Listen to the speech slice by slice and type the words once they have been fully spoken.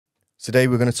Today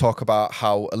we're going to talk about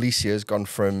how Alycia has gone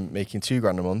from making £2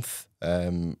 a month,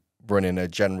 running a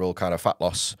general kind of fat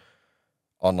loss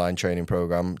online training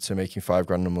program, to making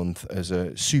 £5 a month as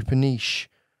a super niche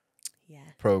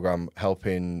program,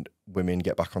 helping women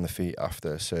get back on their feet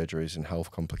after surgeries and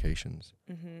health complications.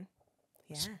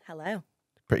 Yeah, hello.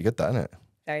 Pretty good, that, isn't it?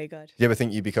 Very good. Do you ever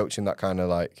think you'd be coaching that kind of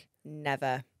like?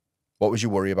 Never. What was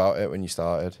your worry about it when you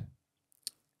started?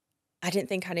 I didn't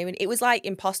think I knew. It was like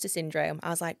imposter syndrome. I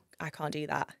was like, I can't do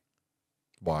that.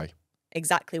 Why?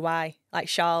 Exactly why. Like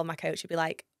Charles, my coach, would be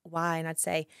like, why? And I'd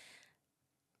say,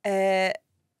 I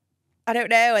don't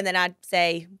know. And then I'd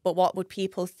say, but what would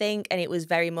people think? And it was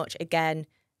very much, again,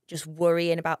 just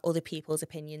worrying about other people's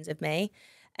opinions of me.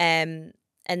 And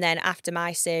then after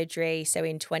my surgery, so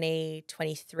in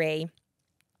 2023,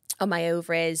 on my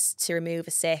ovaries to remove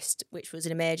a cyst, which was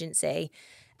an emergency,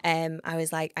 I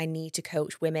was like, I need to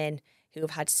coach women who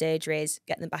have had surgeries,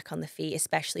 get them back on the feet,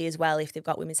 especially as well if they've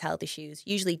got women's health issues.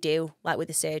 Usually do, like with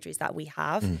the surgeries that we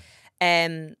have.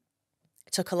 It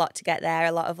took a lot to get there,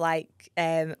 a lot of like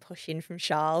pushing from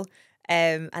Charles.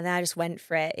 And then I just went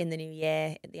for it in the new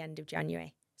year at the end of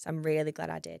January. So I'm really glad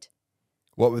I did.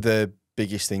 What were the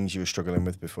biggest things you were struggling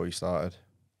with before you started?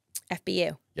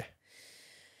 FBU? Yeah.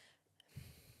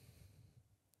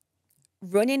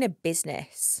 Running a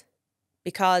business.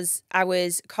 Because I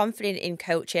was confident in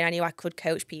coaching. I knew I could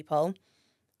coach people,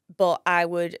 but I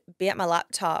would be at my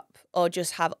laptop or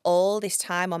just have all this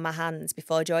time on my hands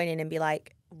before joining and be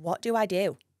like, what do I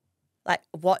do? Like,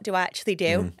 what do I actually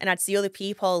do? And I'd see other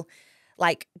people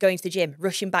like going to the gym,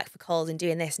 rushing back for calls and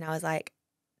doing this. And I was like,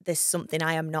 there's something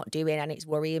I am not doing and it's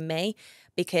worrying me,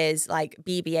 because like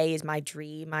BBA is my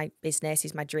dream. My business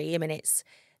is my dream, and it's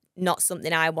not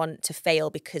something I want to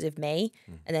fail because of me.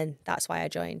 And then that's why I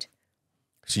joined.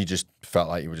 So you just felt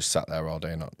like you were just sat there all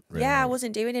day, not really? Yeah, I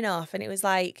wasn't doing enough, and it was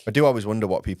like... I do always wonder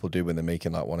what people do when they're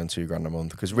making like £1 and £2 a month,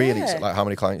 because really, it's like, how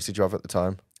many clients did you have at the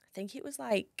time? I think it was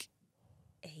like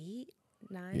 8,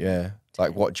 9. Yeah. 10.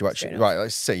 Like, what do you actually... Right,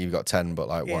 let's say you've got 10, but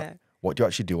like, what do you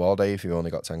actually do all day if you've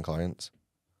only got 10 clients?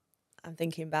 I'm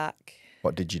thinking back.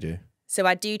 What did you do? So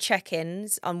I'd do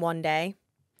check-ins on one day.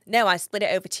 No, I split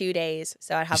it over 2 days.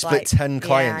 So I'd have split 10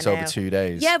 clients over 2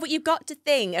 days? Yeah, but you've got to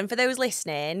think, and for those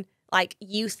listening... Like,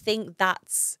 you think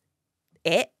that's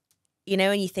it, you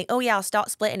know, and you think, oh, yeah, I'll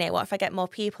start splitting it. What if I get more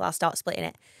people? I'll start splitting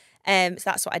it. So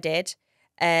that's what I did.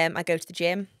 I go to the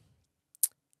gym,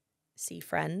 see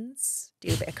friends,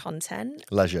 do a bit of content.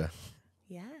 Leisure.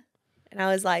 Yeah. And I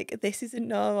was like, this isn't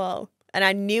normal. And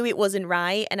I knew it wasn't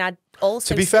right. And I'd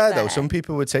also... To be fair, though, some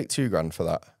people would take £2 for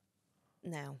that.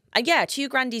 No. Yeah,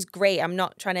 £2 is great. I'm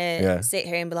not trying to sit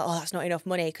here and be like, oh, that's not enough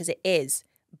money, because it is.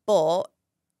 But...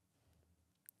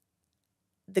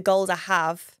 the goals I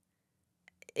have,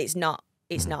 it's not.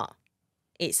 It's not.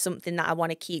 It's something that I want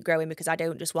to keep growing, because I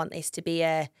don't just want this to be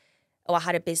I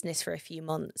had a business for a few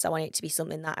months. I want it to be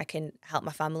something that I can help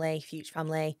my family, future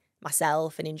family,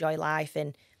 myself, and enjoy life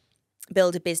and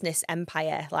build a business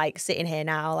empire. Like sitting here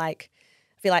now, like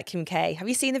I feel like Kim K. Have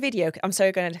you seen the video? I'm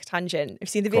sorry, going on a tangent. Have you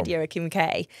seen the video of Kim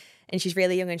K? And she's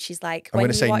really young, and she's like, I'm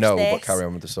going to say no, this, but carry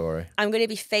on with the story. I'm going to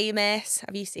be famous.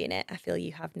 Have you seen it? I feel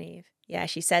you have, Neve. Yeah,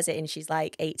 she says it, and she's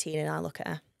like 18, and I look at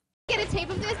her. Get a tape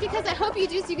of this, because I hope you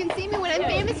do, so you can see me when I'm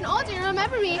famous and older and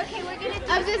remember me. Okay, we're gonna do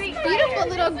I'm this beautiful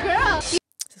little girl. This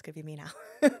is going to be me now.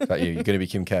 Is that you? You're going to be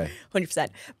Kim K? 100%.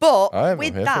 But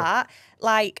with that,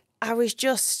 like, I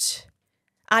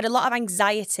had a lot of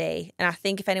anxiety. And I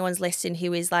think if anyone's listening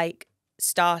who is like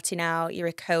starting out, you're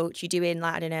a coach, you're doing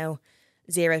like, I don't know,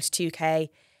 0 to 2K,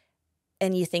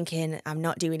 and you're thinking, I'm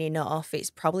not doing enough, it's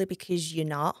probably because you're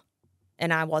not.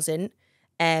 And I wasn't.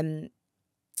 And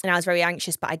I was very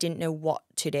anxious, but I didn't know what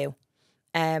to do.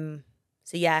 So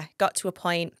yeah, got to a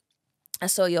point, I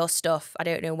saw your stuff. I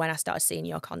don't know when I started seeing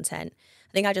your content.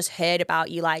 I think I just heard about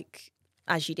you, like,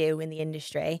 as you do in the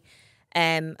industry.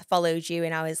 I followed you,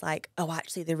 and I was like, oh,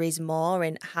 actually there is more,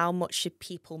 and how much should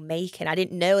people make? And I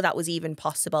didn't know that was even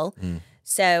possible.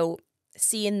 So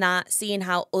seeing that, seeing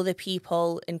how other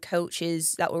people and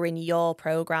coaches that were in your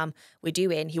program were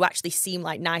doing, who actually seemed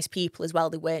like nice people as well.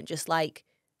 They weren't just like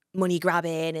money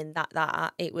grabbing and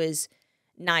that. It was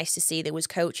nice to see there was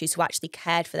coaches who actually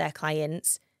cared for their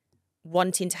clients,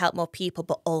 wanting to help more people,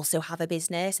 but also have a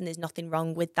business. And there's nothing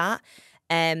wrong with that.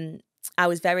 I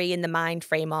was very in the mind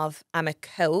frame of, I'm a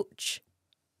coach,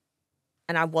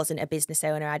 and I wasn't a business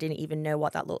owner. I didn't even know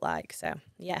what that looked like. So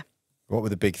yeah. What were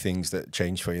the big things that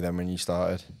changed for you then when you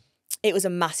started? It was a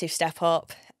massive step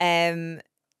up.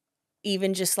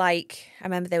 Even just like, I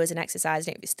remember there was an exercise,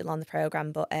 I don't know if it's still on the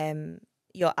program, but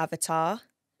your avatar.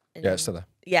 Yeah, it's still there.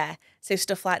 Yeah. So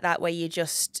stuff like that where you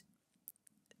just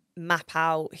map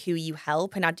out who you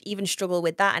help. And I'd even struggle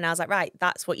with that. And I was like, right,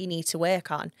 that's what you need to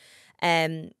work on.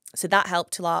 So that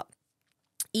helped a lot.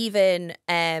 Even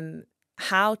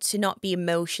how to not be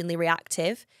emotionally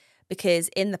reactive, because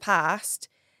in the past,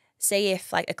 say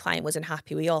if like a client wasn't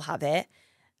happy, we all have it,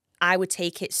 I would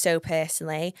take it so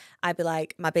personally. I'd be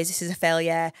like, my business is a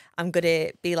failure. I'm going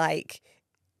to be like,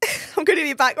 I'm going to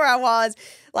be back where I was.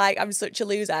 Like, I'm such a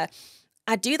loser.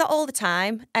 I'd do that all the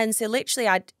time. And so literally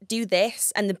I'd do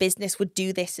this and the business would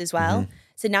do this as well.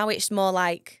 So now it's more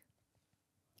like,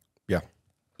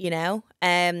 you know?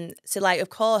 So like, of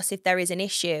course, if there is an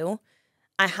issue,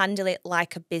 I handle it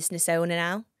like a business owner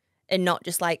now and not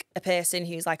just like a person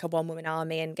who's like a one-woman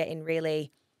army and getting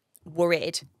really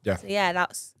worried. Yeah. So yeah,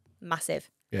 that's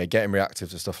massive. Yeah, getting reactive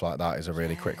to stuff like that is a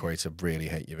really quick way to really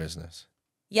hate your business.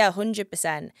 Yeah,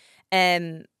 100%.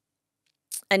 And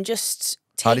just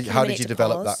how did you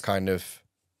develop that kind of?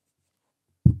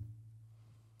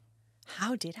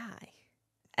 How did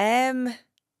I?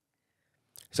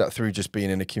 Is that through just being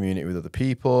in a community with other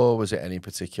people? Was it any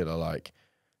particular like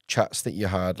chats that you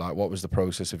had? Like, what was the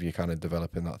process of you kind of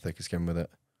developing that thicker skin with it?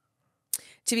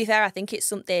 To be fair, I think it's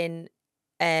something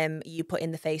you put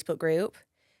in the Facebook group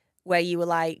where you were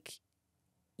like,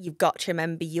 you've got to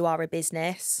remember you are a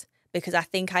business. Because I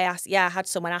think I had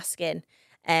someone asking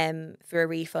for a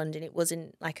refund and it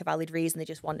wasn't like a valid reason. They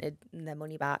just wanted their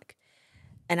money back.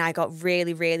 And I got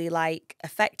really, really like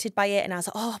affected by it. And I was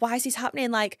like, oh, why is this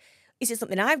happening? Like, is it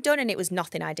something I've done? And it was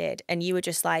nothing I did. And you were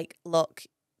just like, look,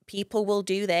 people will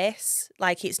do this.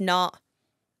 Like, it's not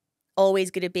always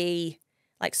going to be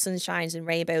like sunshines and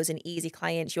rainbows and easy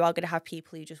clients. You are going to have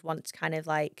people who just want to kind of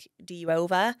like do you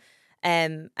over.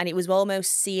 And it was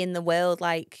almost seeing the world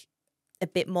like a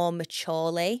bit more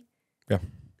maturely. Yeah.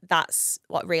 That's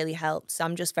what really helped. So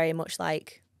I'm just very much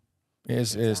like...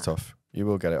 It is tough. You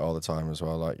will get it all the time as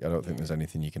well. Like, I don't think there's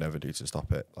anything you can ever do to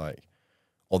stop it. Like,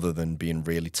 other than being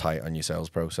really tight on your sales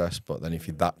process. But then if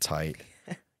you're that tight,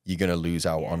 you're going to lose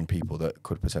out on people that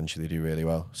could potentially do really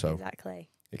well. So exactly,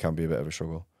 it can be a bit of a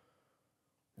struggle.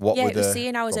 It was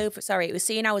seeing I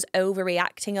was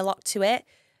overreacting a lot to it,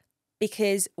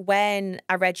 because when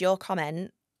I read your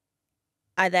comment,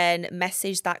 I then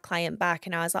messaged that client back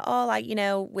and I was like, oh, like, you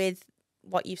know, with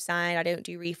what you've signed, I don't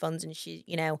do refunds. And she,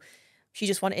 you know, she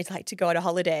just wanted like to go on a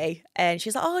holiday. And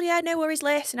she's like, oh yeah, no worries,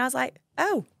 Liz. And I was like,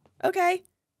 oh, okay,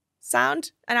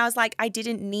 sound. And I was like, I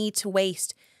didn't need to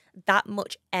waste that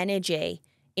much energy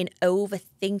in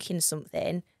overthinking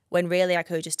something when really I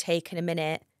could have just taken a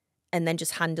minute and then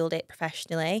just handled it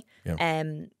professionally. Yeah.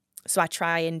 So I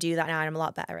try and do that now and I'm a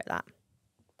lot better at that.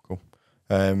 Cool.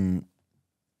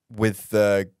 With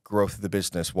the growth of the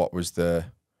business, what was the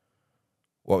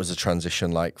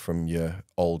transition like from your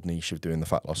old niche of doing the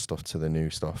fat loss stuff to the new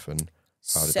stuff, and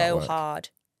how did that work? Hard.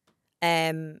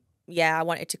 Yeah, I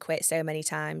wanted to quit so many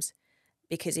times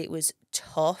because it was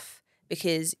tough,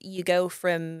 because you go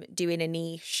from doing a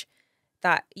niche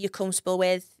that you're comfortable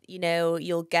with, you know,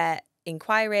 you'll get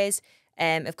inquiries,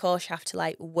 of course you have to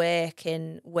like work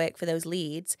for those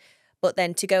leads, but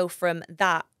then to go from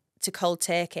that to cold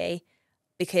turkey,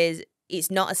 because it's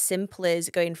not as simple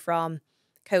as going from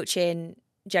coaching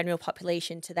general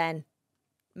population to then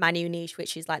my new niche,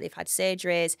 which is like they've had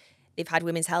surgeries, they've had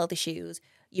women's health issues.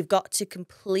 You've got to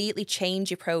completely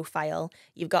change your profile.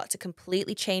 You've got to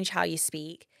completely change how you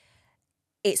speak.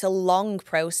 It's a long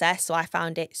process, so I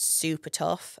found it super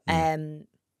tough. Yeah,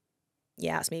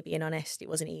 that's me being honest. It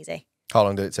wasn't easy. How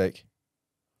long did it take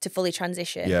to fully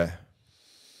transition? Yeah.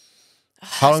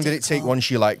 How long did it take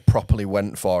once you like properly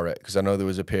went for it? Because I know there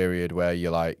was a period where you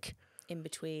like in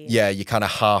between. Yeah, you kind of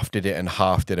half did it and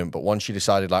half didn't. But once you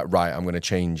decided like, right, I'm going to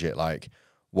change it, like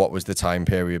what was the time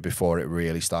period before it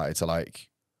really started to like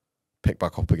pick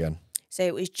back up again? So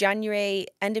it was January,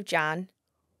 end of Jan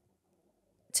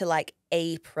to like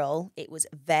April. It was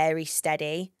very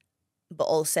steady, but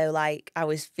also like I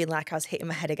was feeling like I was hitting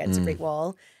my head against a brick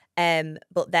wall.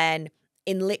 But then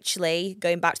in literally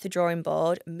going back to the drawing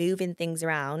board, moving things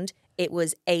around, it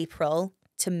was April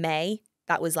to May.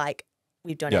 That was like,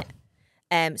 we've done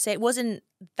it. So it wasn't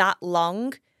that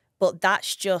long, but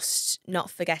that's just not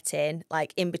forgetting,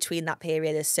 like in between that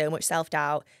period, there's so much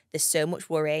self-doubt, there's so much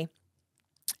worry.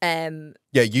 Yeah,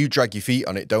 you drag your feet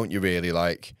on it, don't you, really?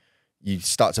 Like, you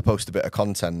start to post a bit of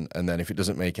content, and then if it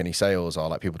doesn't make any sales or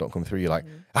like people don't come through, you're like,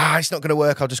 it's not going to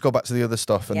work, I'll just go back to the other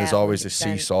stuff. And there's always 100%. This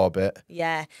seesaw bit.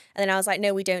 Yeah. And then I was like,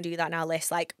 no, we don't do that now,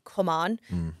 Liz. Like, come on.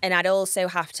 And I'd also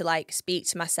have to like speak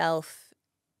to myself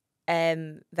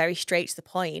very straight to the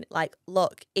point. Like,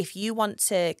 look, if you want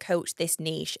to coach this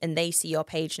niche and they see your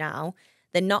page now,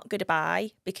 they're not going to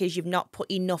buy because you've not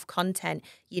put enough content.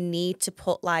 You need to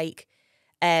put like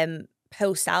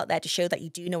posts out there to show that you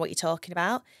do know what you're talking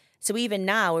about. So even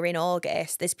now, we're in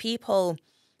August, there's people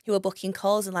who are booking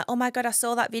calls and like, oh my God, I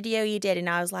saw that video you did. And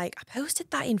I was like, I posted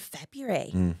that in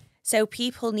February. So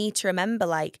people need to remember,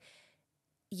 like,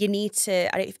 you need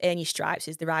to, I don't know if earn your stripes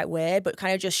is the right word, but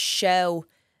kind of just show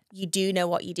you do know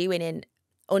what you're doing and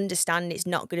understand it's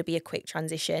not going to be a quick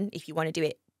transition if you want to do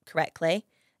it correctly.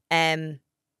 So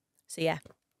yeah.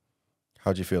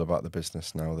 How do you feel about the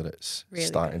business now that it's really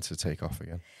starting to take off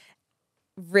again?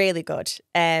 Really good.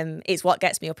 It's what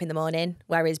gets me up in the morning,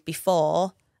 whereas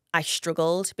before I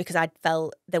struggled because I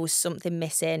felt there was something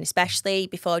missing, especially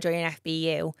before joining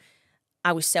FBU.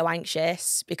 I was so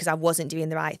anxious because I wasn't doing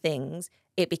the right things.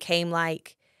 It became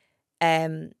like,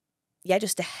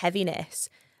 just a heaviness.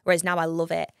 Whereas now I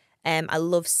love it. I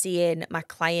love seeing my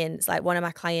clients, like one of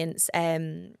my clients,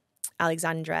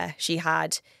 Alexandra, she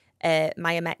had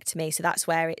myomectomy. So that's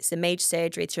where it's a major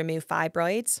surgery to remove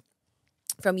fibroids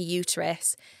from your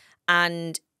uterus.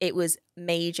 And it was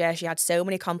major. She had so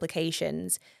many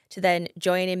complications. To then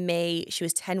joining me, she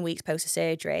was 10 weeks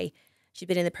post-surgery. She's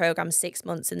been in the program 6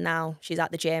 months and now she's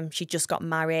at the gym. She just got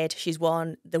married. She's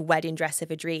worn the wedding dress of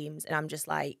her dreams. And I'm just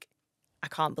like, I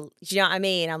can't believe, do you know what I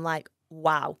mean? I'm like,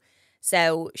 wow.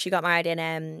 So she got married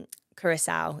in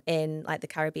Curacao in like the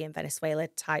Caribbean, Venezuela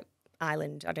type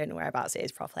island. I don't know whereabouts it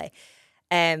is properly.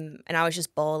 And I was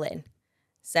just bawling.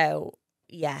 So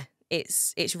yeah,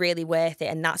 it's really worth it.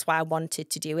 And that's why I wanted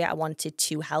to do it. I wanted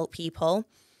to help people.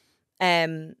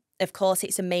 Of course,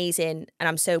 it's amazing and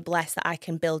I'm so blessed that I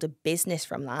can build a business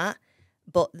from that.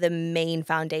 But the main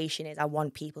foundation is I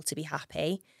want people to be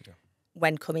happy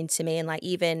when coming to me. And like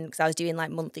even because I was doing like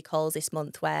monthly calls this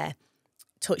month where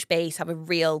touch base, have a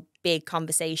real big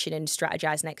conversation and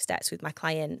strategize next steps with my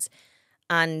clients.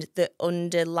 And the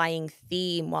underlying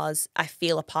theme was I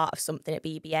feel a part of something at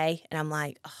BBA. And I'm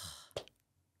like, oh,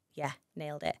 yeah,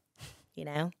 nailed it. You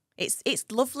know, it's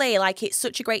lovely. Like it's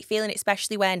such a great feeling,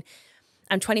 especially when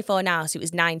I'm 24 now, so it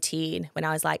was 19 when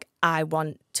I was like, I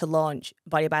want to launch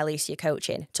Body by Alycia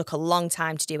coaching. Took a long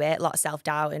time to do it, a lot of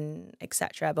self-doubt and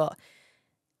etc. But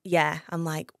yeah, I'm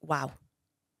like, wow.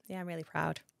 Yeah, I'm really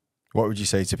proud. What would you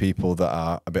say to people that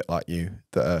are a bit like you,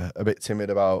 that are a bit timid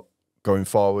about going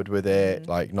forward with it,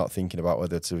 like not thinking about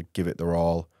whether to give it their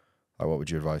all? Like, what would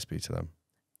your advice be to them?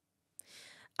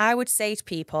 I would say to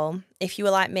people, if you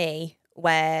were like me,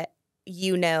 where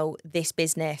you know this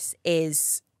business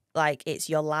is like it's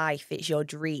your life, it's your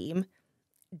dream,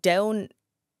 don't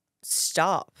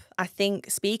stop. I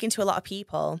think speaking to a lot of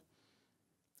people,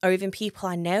 or even people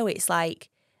I know, it's like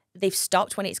they've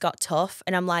stopped when it's got tough.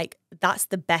 And I'm like, that's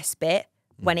the best bit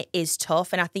when it is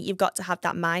tough. And I think you've got to have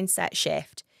that mindset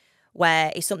shift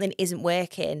where if something isn't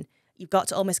working, you've got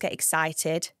to almost get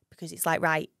excited because it's like,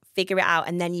 right, figure it out.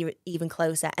 And then you're even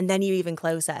closer and then you're even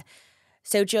closer.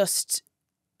 So just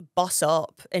boss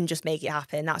up and just make it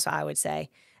happen. That's what I would say.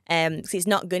 Because it's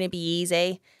not going to be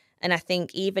easy. And I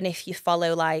think even if you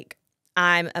follow, like,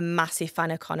 I'm a massive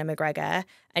fan of Conor McGregor.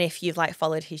 And if you've like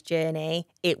followed his journey,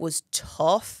 it was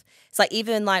tough. It's like,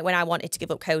 even like when I wanted to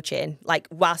give up coaching, like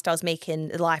whilst I was making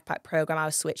the Life Pack program, I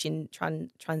was switching,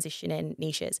 transitioning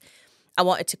niches. I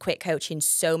wanted to quit coaching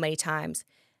so many times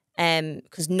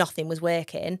because nothing was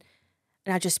working.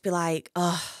 And I'd just be like,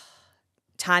 oh,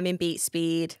 timing beats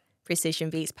speed, precision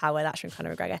beats power. That's from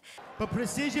Conor McGregor. But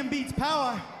precision beats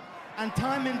power and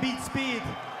timing beats speed.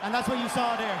 And that's what you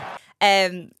saw there.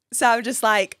 So I'm just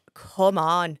like, come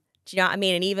on. Do you know what I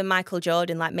mean? And even Michael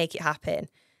Jordan, like, make it happen.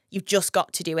 You've just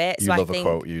got to do it. You love a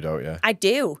quote, you don't, yeah? I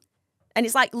do. And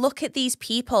it's like, look at these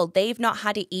people. They've not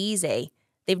had it easy.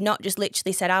 They've not just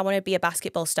literally said, I want to be a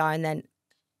basketball star and then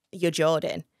you're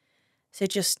Jordan. So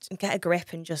just get a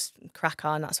grip and just crack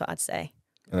on. That's what I'd say.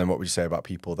 And then what would you say about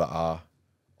people that are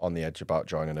on the edge about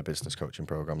joining a business coaching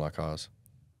program like ours?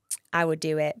 I would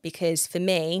do it because for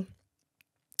me,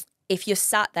 if you're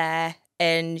sat there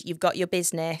and you've got your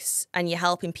business and you're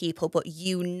helping people, but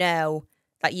you know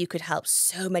that you could help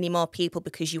so many more people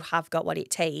because you have got what it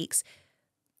takes,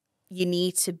 you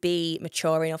need to be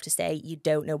mature enough to say you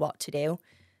don't know what to do.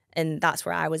 And that's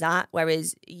where I was at,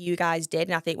 whereas you guys did.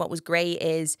 And I think what was great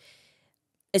is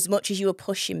as much as you were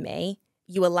pushing me,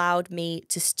 you allowed me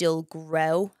to still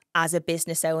grow as a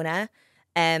business owner.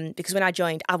 Because when I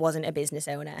joined, I wasn't a business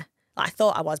owner. Like, I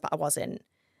thought I was, but I wasn't.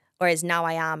 Whereas now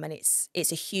I am, and it's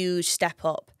a huge step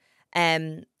up.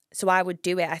 So I would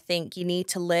do it. I think you need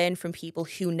to learn from people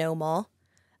who know more.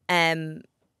 And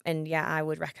yeah, I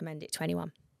would recommend it to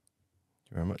anyone.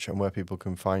 Thank you very much. And where people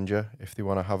can find you if they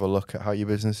want to have a look at how your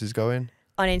business is going?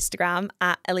 On Instagram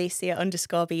at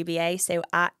Alycia_BBA. So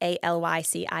at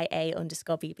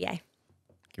ALYCIA_BBA. Thank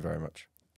you very much.